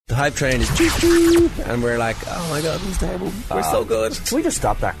The hype train is choo choo, and we're like, oh my god, this is terrible. We're so good. Can we just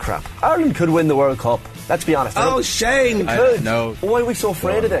stop that crap? Ireland could win the World Cup. Let's be honest. Oh, Shane. Could. No. Why are we so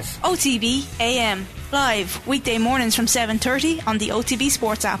afraid of this? OTB AM. Live, weekday mornings from 7:30 on the OTB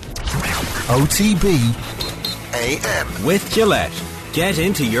Sports app. OTB AM. With Gillette. Get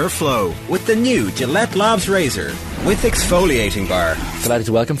into your flow with the new Gillette Labs Razor with exfoliating bar. Delighted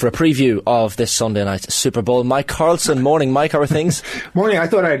to welcome for a preview of this Sunday night Super Bowl, Mike Carlson. Morning, Mike. How are things? Morning. I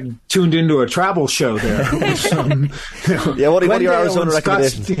thought I'd tuned into a travel show there. Yeah, what are your Arizona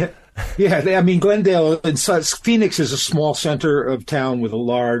recommendations? Glendale and Phoenix is a small center of town with a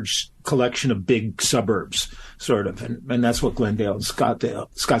large collection of big suburbs, sort of, and that's what Glendale and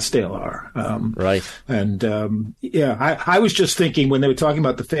Scottsdale are. Right. And I was just thinking when they were talking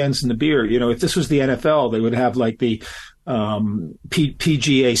about the fans and the beer, if this was the NFL, they would have like the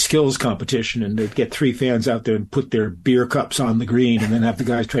PGA skills competition, and they'd get 3 fans out there and put their beer cups on the green, and then have the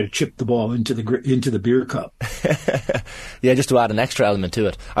guys try to chip the ball into the beer cup. Yeah, just to add an extra element to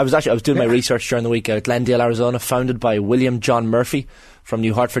it. I was doing my research during the week. Glendale, Arizona, founded by William John Murphy from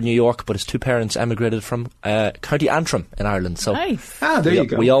New Hartford, New York, but his 2 parents emigrated from County Antrim in Ireland. So nice. There you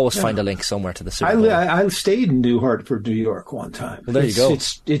go. We always find a link somewhere to the Super Bowl. I stayed in New Hartford, New York one time. Well, there you go.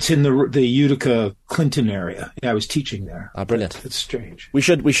 It's in the Utica, Clinton area. Yeah, I was teaching there. Ah, brilliant. It's strange. We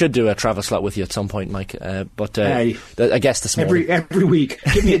should do a travel slot with you at some point, Mike. I guess this morning. Every week.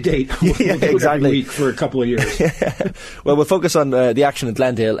 Give me a date. We'll do it exactly. every week for a couple of years. Well, we'll focus on the action in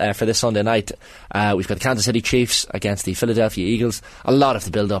Glendale for this Sunday night. We've got the Kansas City Chiefs against the Philadelphia Eagles. A lot of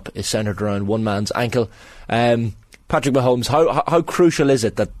the build-up is centred around one man's ankle. Patrick Mahomes, how crucial is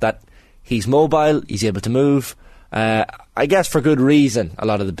it that he's mobile, he's able to move? I guess for good reason. A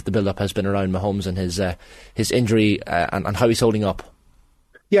lot of the build-up has been around Mahomes and his injury and how he's holding up.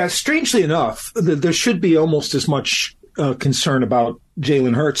 Yeah, strangely enough, there should be almost as much concern about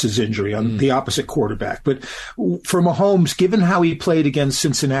Jalen Hurts' injury on the opposite quarterback. But for Mahomes, given how he played against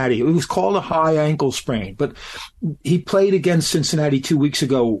Cincinnati, it was called a high ankle sprain, but he played against Cincinnati 2 weeks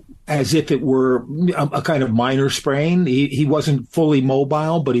ago as if it were a kind of minor sprain. He wasn't fully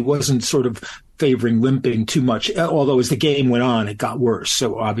mobile, but he wasn't sort of favoring limping too much, although as the game went on, it got worse.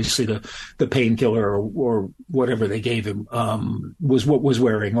 So obviously the painkiller or whatever they gave him was what was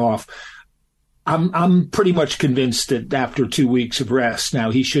wearing off. I'm pretty much convinced that after 2 weeks of rest,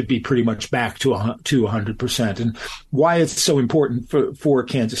 now he should be pretty much back to 100%. And why it's so important for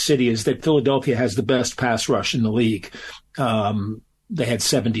Kansas City is that Philadelphia has the best pass rush in the league. They had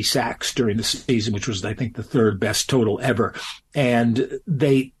 70 sacks during the season, which was, I think, the 3rd best total ever. And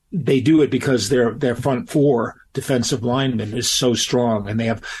they do it because their front 4 defensive linemen is so strong, and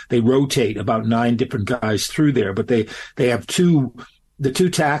they rotate about 9 different guys through there, but they have the 2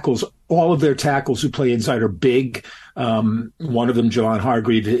 tackles. All of their tackles who play inside are big. One of them, John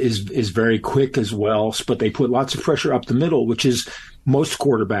Hargreave, is very quick as well, but they put lots of pressure up the middle, which is most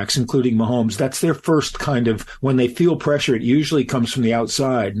quarterbacks, including Mahomes. That's their first kind of, when they feel pressure, it usually comes from the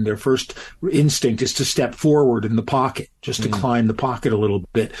outside, and their first instinct is to step forward in the pocket, just to climb the pocket a little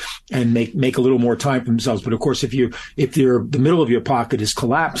bit and make a little more time for themselves. But of course, if the middle of your pocket is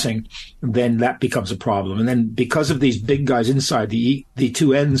collapsing, then that becomes a problem. And then because of these big guys inside, the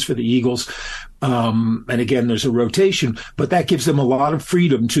 2 ends for the Eagles, and again, there's a rotation, but that gives them a lot of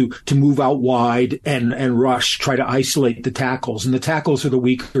freedom to move out wide and rush, try to isolate the tackles. And the tackles are the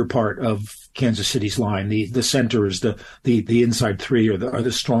weaker part of Kansas City's line. The center is the inside 3 are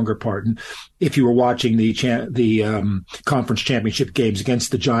the stronger part. And if you were watching the conference championship games against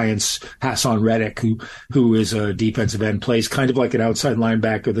the Giants, Hassan Reddick, who is a defensive end, plays kind of like an outside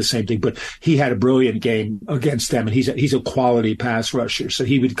linebacker, the same thing, but he had a brilliant game against them, and he's a quality pass rusher. So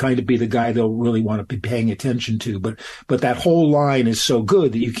he would kind of be the guy they'll really want to be paying attention to. But that whole line is so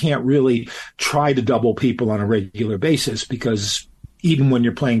good that you can't really try to double people on a regular basis, because even when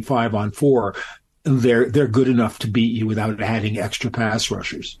you're playing 5-on-4, they're good enough to beat you without adding extra pass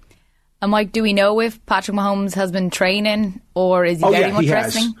rushers. And Mike, do we know if Patrick Mahomes has been training, or is he getting much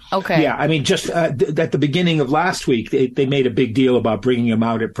resting? Okay. Yeah, I mean, just at the beginning of last week, they made a big deal about bringing him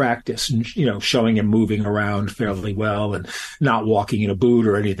out at practice and, showing him moving around fairly well and not walking in a boot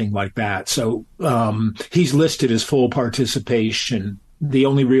or anything like that. So he's listed as full participation. The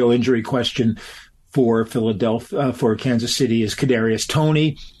only real injury question for Kansas City is Kadarius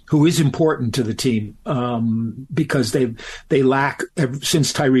Toney, who is important to the team because they lack,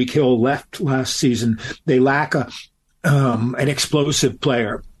 since Tyreek Hill left last season, they lack an explosive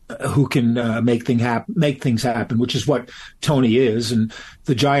player who can make things happen, which is what Toney is. And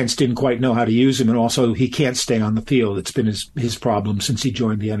the Giants didn't quite know how to use him, and also he can't stay on the field. It's been his problem since he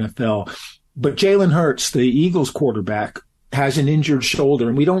joined the NFL. But Jalen Hurts, the Eagles quarterback, has an injured shoulder,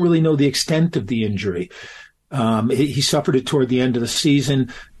 and we don't really know the extent of the injury. He suffered it toward the end of the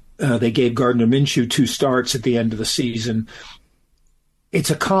season. They gave Gardner Minshew 2 starts at the end of the season. It's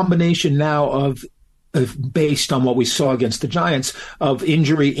a combination now of based on what we saw against the Giants, of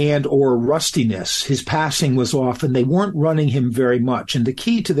injury and or rustiness. His passing was off, and they weren't running him very much. And the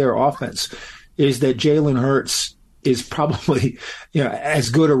key to their offense is that Jalen Hurts is probably as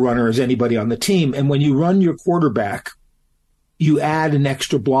good a runner as anybody on the team. And when you run your quarterback, you add an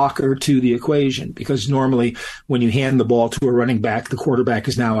extra blocker to the equation, because normally when you hand the ball to a running back, the quarterback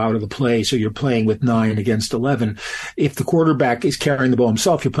is now out of the play. So you're playing with 9 against 11. If the quarterback is carrying the ball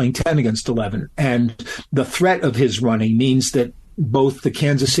himself, you're playing 10 against 11. And the threat of his running means that both the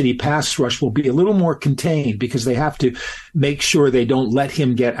Kansas City pass rush will be a little more contained, because they have to make sure they don't let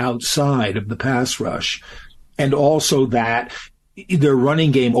him get outside of the pass rush. And also that their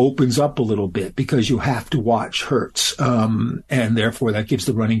running game opens up a little bit, because you have to watch Hurts. And therefore that gives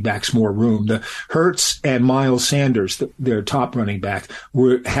the running backs more room. The Hurts and Miles Sanders, their top running back,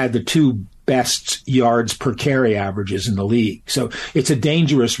 had the 2 best yards per carry averages in the league. So it's a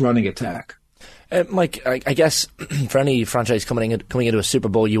dangerous running attack. Mike, I guess for any franchise coming into a Super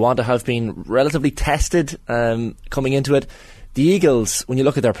Bowl, you want to have been relatively tested coming into it. The Eagles, when you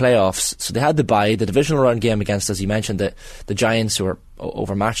look at their playoffs, so they had the bye, the divisional round game against, as you mentioned, the Giants, who were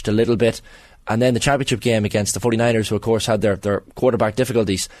overmatched a little bit, and then the championship game against the 49ers, who of course had their quarterback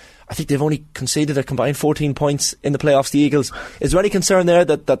difficulties. I think they've only conceded a combined 14 points in the playoffs, the Eagles. Is there any concern there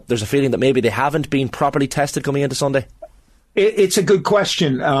that there's a feeling that maybe they haven't been properly tested coming into Sunday? It's a good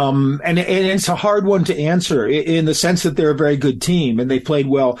question, and it's a hard one to answer, in the sense that they're a very good team and they played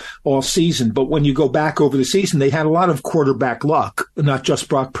well all season. But when you go back over the season, they had a lot of quarterback luck, not just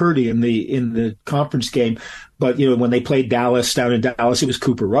Brock Purdy in the conference game, but when they played Dallas down in Dallas, it was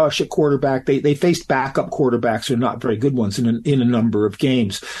Cooper Rush at quarterback. They faced backup quarterbacks who are not very good ones in a number of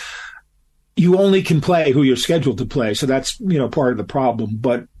games. You only can play who you're scheduled to play, so that's part of the problem.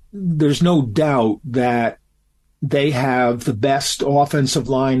 But there's no doubt that they have the best offensive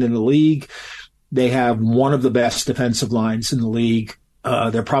line in the league. They have one of the best defensive lines in the league.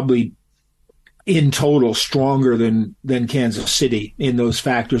 They're probably in total stronger than Kansas City in those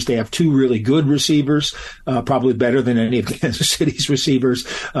factors. They have 2 really good receivers, probably better than any of Kansas City's receivers.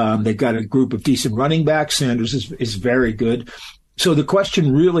 They've got a group of decent running backs. Sanders is very good. So the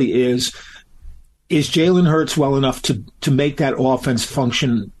question really is Jalen Hurts well enough to make that offense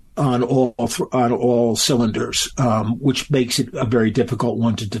function on all cylinders, which makes it a very difficult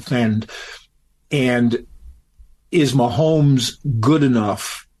one to defend? And is Mahomes good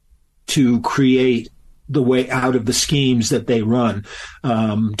enough to create the way out of the schemes that they run,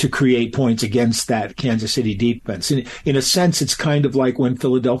 to create points against that Kansas City defense? In a sense, it's kind of like when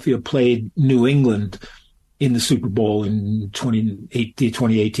Philadelphia played New England in the Super Bowl in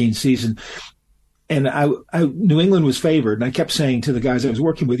 2018 season. And New England was favored, and I kept saying to the guys I was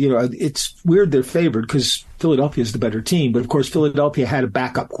working with, it's weird they're favored because Philadelphia is the better team. But of course, Philadelphia had a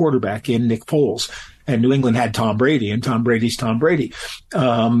backup quarterback in Nick Foles, and New England had Tom Brady, and Tom Brady's Tom Brady.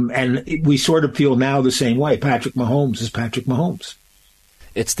 And we sort of feel now the same way. Patrick Mahomes is Patrick Mahomes.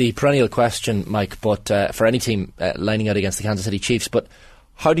 It's the perennial question, Mike, but for any team lining out against the Kansas City Chiefs. But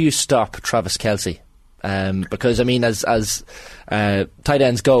how do you stop Travis Kelce? Because, I mean, as tight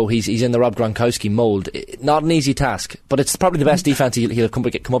ends go, he's in the Rob Gronkowski mould. Not an easy task, but it's probably the best defense he'll come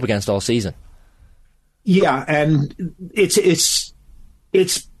up against all season. Yeah, and it's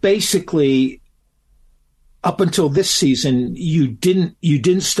basically, up until this season, you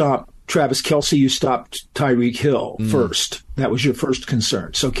didn't stop Travis Kelce, you stopped Tyreek Hill first. That was your first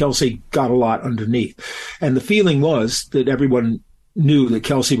concern. So Kelce got a lot underneath. And the feeling was that everyone knew that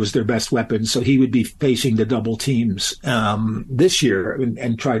Kelce was their best weapon, so he would be facing the double teams this year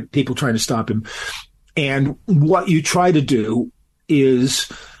and people trying to stop him. And what you try to do is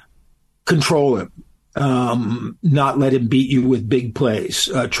control him, not let him beat you with big plays.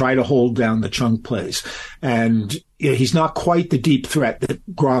 Try to hold down the chunk plays. And he's not quite the deep threat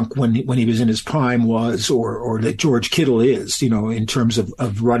that Gronk, when he was in his prime, was, or that George Kittle is, in terms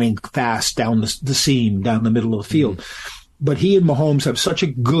of running fast down the seam, down the middle of the field. But he and Mahomes have such a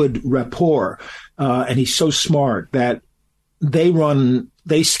good rapport, and he's so smart that they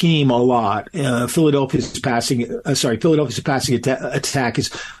scheme a lot. Philadelphia's passing attack is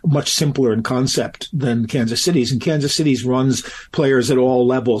much simpler in concept than Kansas City's, and Kansas City's runs players at all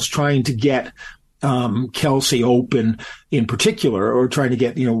levels, trying to get Kelce open in particular, or trying to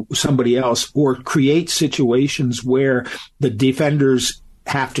get somebody else, or create situations where the defenders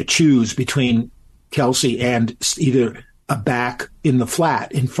have to choose between Kelce and either a back in the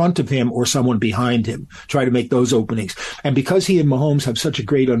flat in front of him or someone behind him, try to make those openings. And because he and Mahomes have such a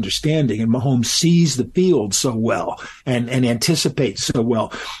great understanding, and Mahomes sees the field so well and anticipates so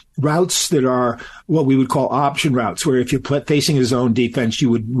well, routes that are what we would call option routes, where if you're facing his own defense, you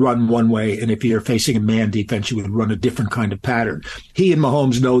would run one way, and if you're facing a man defense, you would run a different kind of pattern. He and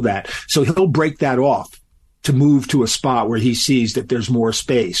Mahomes know that, so he'll break that off to move to a spot where he sees that there's more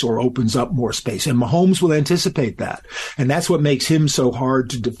space or opens up more space. And Mahomes will anticipate that. And that's what makes him so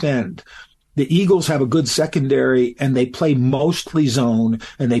hard to defend. The Eagles have a good secondary, and they play mostly zone,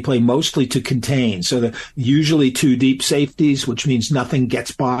 and they play mostly to contain. So usually 2 deep safeties, which means nothing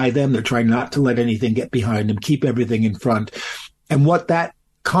gets by them. They're trying not to let anything get behind them, keep everything in front. And what that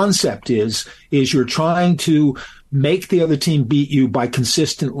concept is you're trying to make the other team beat you by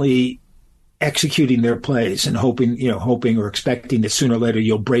consistently executing their plays and hoping or expecting that sooner or later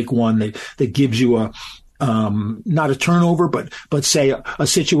you'll break one that gives you a not a turnover, but say a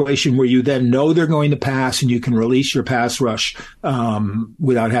situation where you then know they're going to pass and you can release your pass rush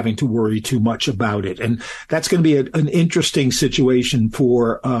without having to worry too much about it. And that's going to be an interesting situation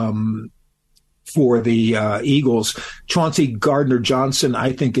for the Eagles. Chauncey Gardner-Johnson,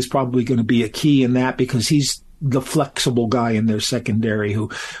 I think, is probably going to be a key in that, because he's the flexible guy in their secondary who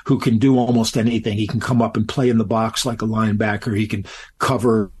can do almost anything. He can come up and play in the box like a linebacker. He can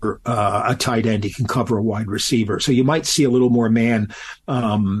cover a tight end. He can cover a wide receiver. So you might see a little more man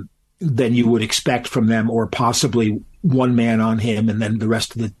than you would expect from them, or possibly one man on him, and then the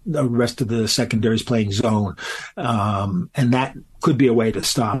rest of the secondary is playing zone, and that could be a way to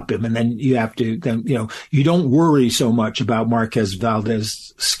stop him. And then you don't worry so much about Marquez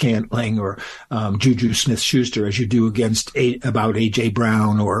Valdez-Scantling or Juju Smith-Schuster as you do about A.J.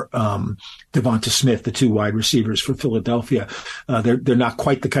 Brown or Devonta Smith, the 2 wide receivers for Philadelphia. They're not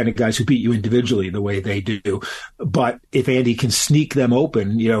quite the kind of guys who beat you individually the way they do. But if Andy can sneak them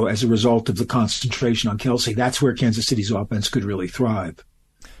open, as a result of the concentration on Kelce, that's where Kansas City's offense could really thrive.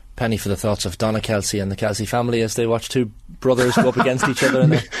 Penny for the thoughts of Donna Kelce and the Kelce family as they watch 2 brothers go up against each other.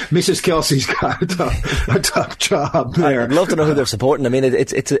 Mrs. Kelce's got a tough job there. I'd love to know who they're supporting. I mean,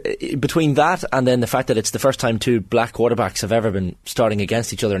 it's between that and then the fact that it's the first time 2 black quarterbacks have ever been starting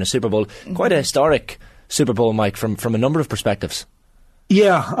against each other in a Super Bowl. Quite a historic Super Bowl, Mike, from a number of perspectives.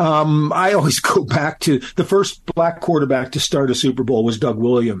 Yeah, I always go back to the first black quarterback to start a Super Bowl was Doug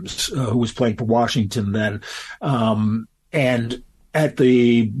Williams, who was playing for Washington then, and at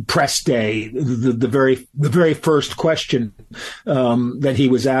the press day, the very first question that he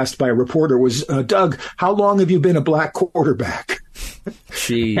was asked by a reporter was, Doug, how long have you been a black quarterback?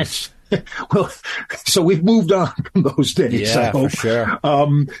 Jeez. Well, so we've moved on from those days. Yeah, for sure.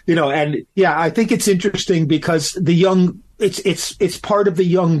 I think it's interesting because it's part of the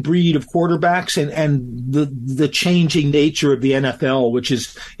young breed of quarterbacks and the changing nature of the NFL, which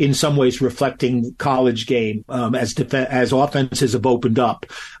is in some ways reflecting college game as offenses have opened up,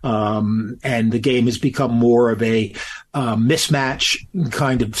 and the game has become more of a mismatch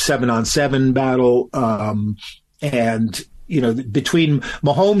kind of 7-on-7 battle, and. Between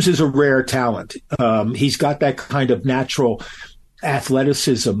Mahomes is a rare talent. He's got that kind of natural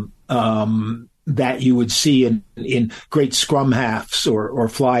athleticism that you would see in great scrum halves or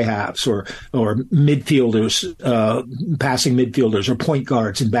fly halves or midfielders, passing midfielders or point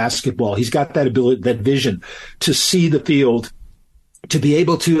guards in basketball. He's got that ability, that vision to see the field, to be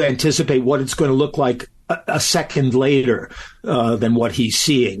able to anticipate what it's going to look like a second later than what he's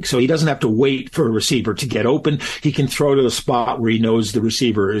seeing. So he doesn't have to wait for a receiver to get open. He can throw to the spot where he knows the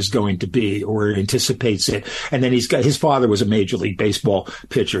receiver is going to be or anticipates it. And then his father was a Major League Baseball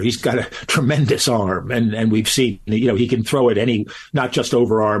pitcher. He's got a tremendous arm. And we've seen, he can throw it not just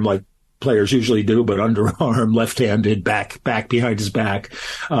overarm like players usually do, but underarm, left-handed, back behind his back.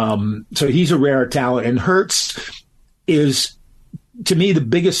 So he's a rare talent. And Hurts is, to me, the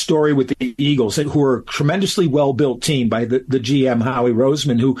biggest story with the Eagles, who are a tremendously well-built team by the GM, Howie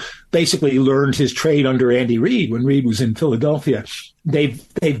Roseman, who basically learned his trade under Andy Reid when Reid was in Philadelphia. They've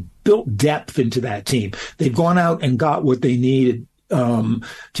built depth into that team. They've gone out and got what they needed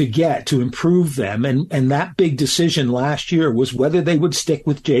to improve them. And that big decision last year was whether they would stick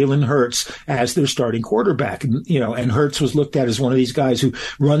with Jalen Hurts as their starting quarterback. And Hurts was looked at as one of these guys who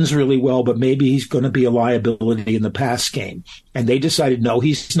runs really well, but maybe he's going to be a liability in the pass game. And they decided, no,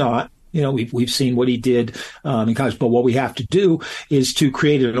 he's not. We've seen what he did in college, but what we have to do is to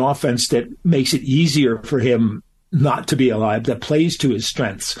create an offense that makes it easier for him not to be alive, that plays to his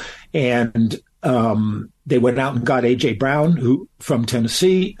strengths. And they went out and got A.J. Brown, who from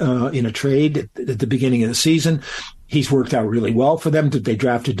Tennessee, in a trade at the beginning of the season. He's worked out really well for them. They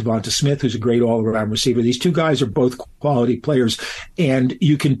drafted Devonta Smith, who's a great all-around receiver. These two guys are both quality players, and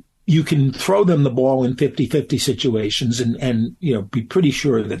you can throw them the ball in 50-50 situations and be pretty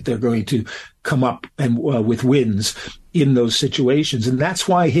sure that they're going to come up and with wins in those situations. And that's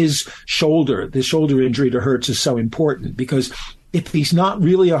why the shoulder injury to Hurts is so important, because if he's not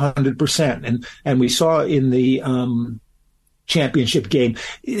really 100%, and we saw in the championship game,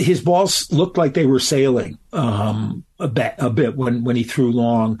 his balls looked like they were sailing a bit when he threw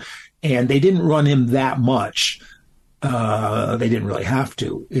long, and they didn't run him that much. They didn't really have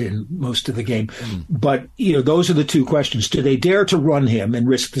to in most of the game. But, those are the two questions. Do they dare to run him and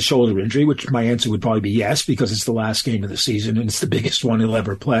risk the shoulder injury? Which my answer would probably be yes, because it's the last game of the season and it's the biggest one he'll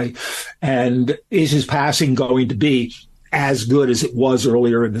ever play. And is his passing going to be as good as it was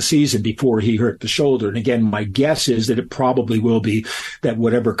earlier in the season before he hurt the shoulder? And again, my guess is that it probably will be that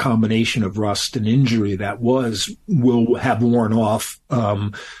whatever combination of rust and injury that will have worn off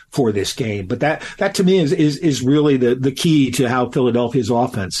for this game. But that to me is really the key to how Philadelphia's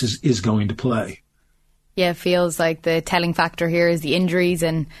offense is going to play. Yeah, it feels like the telling factor here is the injuries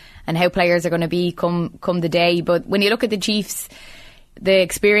and how players are going to be come the day. But when you look at the Chiefs, the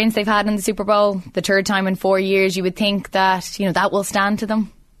experience they've had in the Super Bowl, the third time in 4 years, you would think that that will stand to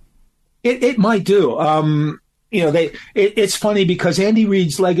them. It might do. It's funny because Andy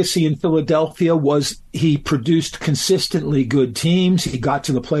Reid's legacy in Philadelphia was he produced consistently good teams. He got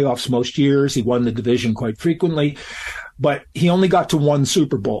to the playoffs most years. He won the division quite frequently, but he only got to one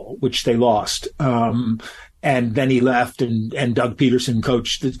Super Bowl, which they lost. And then he left, and Doug Peterson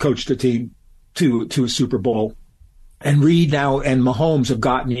coached the team to a Super Bowl. And Reid now and Mahomes have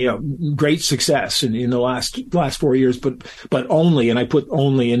gotten, great success in the last 4 years, but only, and I put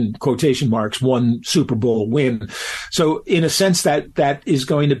only in quotation marks, one Super Bowl win. So in a sense that is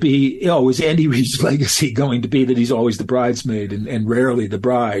going to be, is Andy Reid's legacy going to be that he's always the bridesmaid and rarely the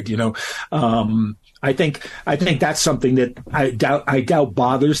bride, I think that's something that I doubt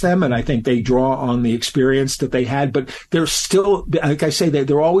bothers them, and I think they draw on the experience that they had. But they're still, like I say,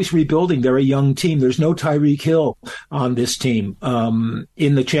 they're always rebuilding. They're a young team. There's no Tyreek Hill on this team.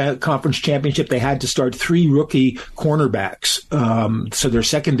 In the conference championship, they had to start 3 rookie cornerbacks. So their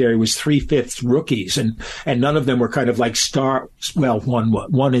secondary was 3/5 rookies, and none of them were kind of like star. Well,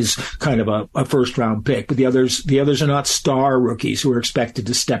 one is kind of a first round pick, but the others are not star rookies who are expected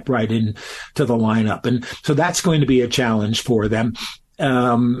to step right in to the lineup. And so that's going to be a challenge for them.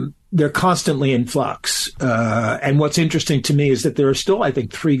 They're constantly in flux. And what's interesting to me is that there are still, I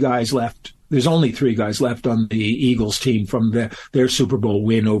think, 3 guys left. There's only 3 guys left on the Eagles team from their Super Bowl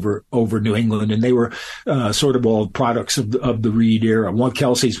win over New England. And they were sort of all products of the Reid era.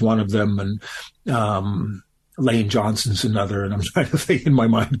 Kelsey's one of them, and Lane Johnson's another, and I'm trying to think in my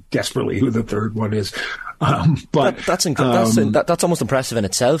mind desperately who the third one is. But that's almost impressive in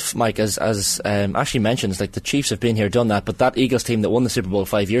itself, Mike. As Ashley mentions, like the Chiefs have been here, done that, but that Eagles team that won the Super Bowl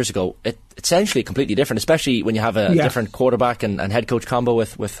 5 years ago, it's essentially completely different, especially when you have a different quarterback and head coach combo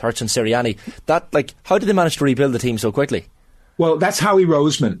with Hurts and Sirianni. How did they manage to rebuild the team so quickly? Well, that's Howie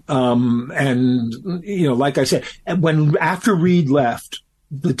Roseman, and like I said, after Reid left,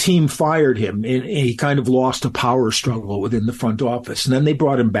 the team fired him, and he kind of lost a power struggle within the front office. And then they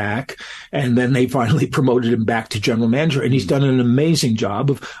brought him back, and then they finally promoted him back to general manager. And he's done an amazing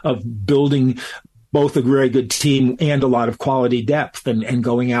job of building both a very good team and a lot of quality depth and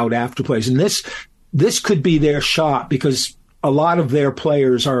going out after plays. And this could be their shot, because a lot of their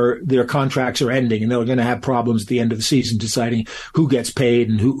players their contracts are ending, and they're going to have problems at the end of the season deciding who gets paid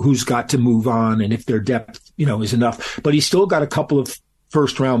and who's got to move on, and if their depth, is enough. But he's still got a couple of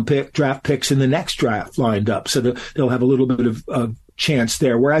first-round draft picks in the next draft lined up, so they'll have a little bit of chance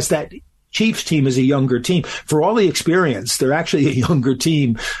there. Whereas that Chiefs team is a younger team. For all the experience, they're actually a younger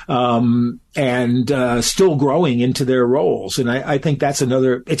team, and still growing into their roles. And I think it's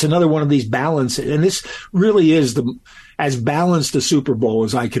another one of these balances. And this really is as balanced a Super Bowl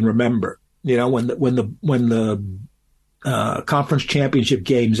as I can remember. When the conference championship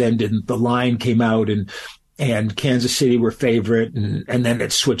games ended, and the line came out, and Kansas City were favorite, and then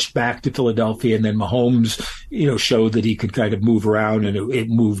it switched back to Philadelphia, and then Mahomes, showed that he could kind of move around, and it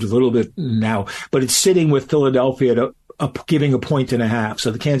moved a little bit now. But it's sitting with Philadelphia giving 1.5 points. So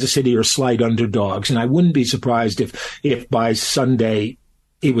the Kansas City are slight underdogs, and I wouldn't be surprised if by Sunday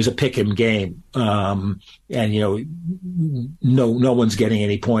it was a pick-em game, and no one's getting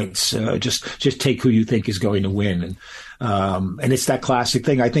any points. Just take who you think is going to win, and it's that classic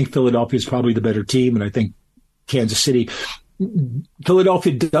thing. I think Philadelphia is probably the better team, and I think Kansas City.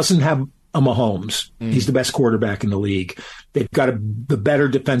 Philadelphia doesn't have a Mahomes. He's the best quarterback in the league. They've got the better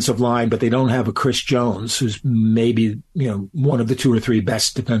defensive line, but they don't have a Chris Jones, who's maybe, one of the 2 or 3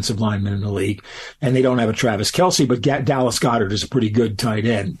 best defensive linemen in the league. And they don't have a Travis Kelce, but Dallas Goedert is a pretty good tight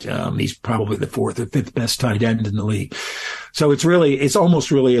end. He's probably the 4th or 5th best tight end in the league. So it's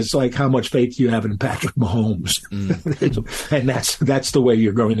like how much faith you have in Patrick Mahomes. And that's the way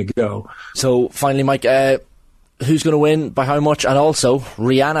you're going to go. So finally, Mike, who's going to win, by how much, and also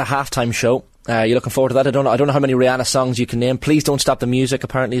Rihanna halftime show. You looking forward to that? I don't know how many Rihanna songs you can name. Please Don't Stop the Music,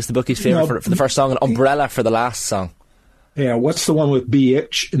 apparently, is the bookie's favourite for the first song, and Umbrella for the last song. Yeah, what's the one with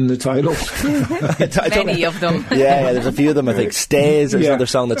BH in the title? Many of them. Yeah, there's a few of them, I think. Stays is another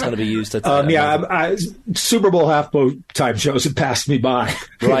song that's going to be used. Super Bowl halftime shows have passed me by.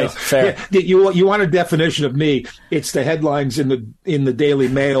 Right, fair. You want a definition of me? It's the headlines in the Daily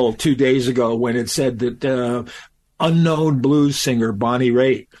Mail 2 days ago when it said that unknown blues singer Bonnie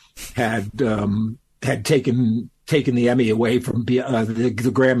Raitt had taken the Emmy away from the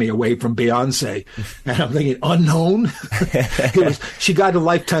Grammy away from Beyonce, and I'm thinking, unknown. She got a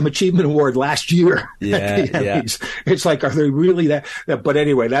Lifetime Achievement Award last year. Yeah. It's like, are they really that? But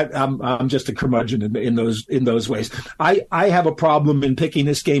anyway, I'm just a curmudgeon in those ways. I have a problem in picking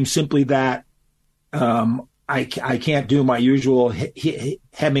this game simply that I can't do my usual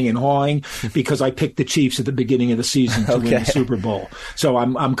hemming and hawing because I picked the Chiefs at the beginning of the season to win the Super Bowl. So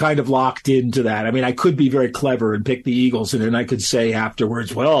I'm kind of locked into that. I mean, I could be very clever and pick the Eagles, and then I could say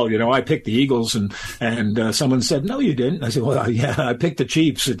afterwards, well, I picked the Eagles, and someone said, no, you didn't. I said, well, yeah, I picked the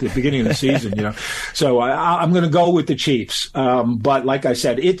Chiefs at the beginning of the season, So I'm going to go with the Chiefs. But like I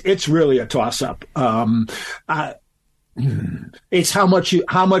said, it's really a toss-up. It's how much you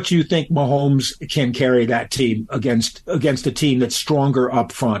think Mahomes can carry that team against a team that's stronger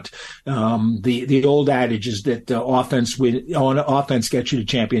up front. The old adage is that offense gets you to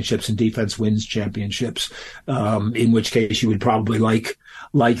championships and defense wins championships. In which case you would probably like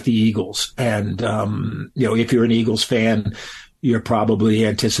the Eagles. And if you're an Eagles fan, you're probably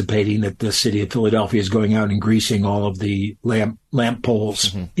anticipating that the city of Philadelphia is going out and greasing all of the lamp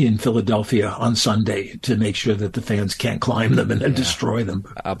poles in Philadelphia on Sunday to make sure that the fans can't climb them and then destroy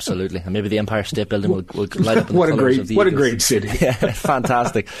them. Absolutely. And maybe the Empire State Building will light up in the colours of the What Eagles. a great city. Yeah,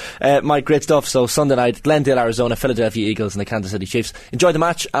 fantastic. Mike, great stuff. So Sunday night, Glendale, Arizona, Philadelphia Eagles and the Kansas City Chiefs. Enjoy the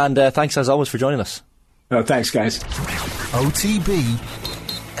match, and thanks as always for joining us. Thanks, guys. OTB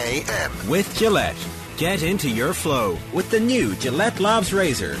AM. With Gillette. Get into your flow with the new Gillette Labs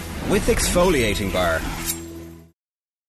Razor with exfoliating bar.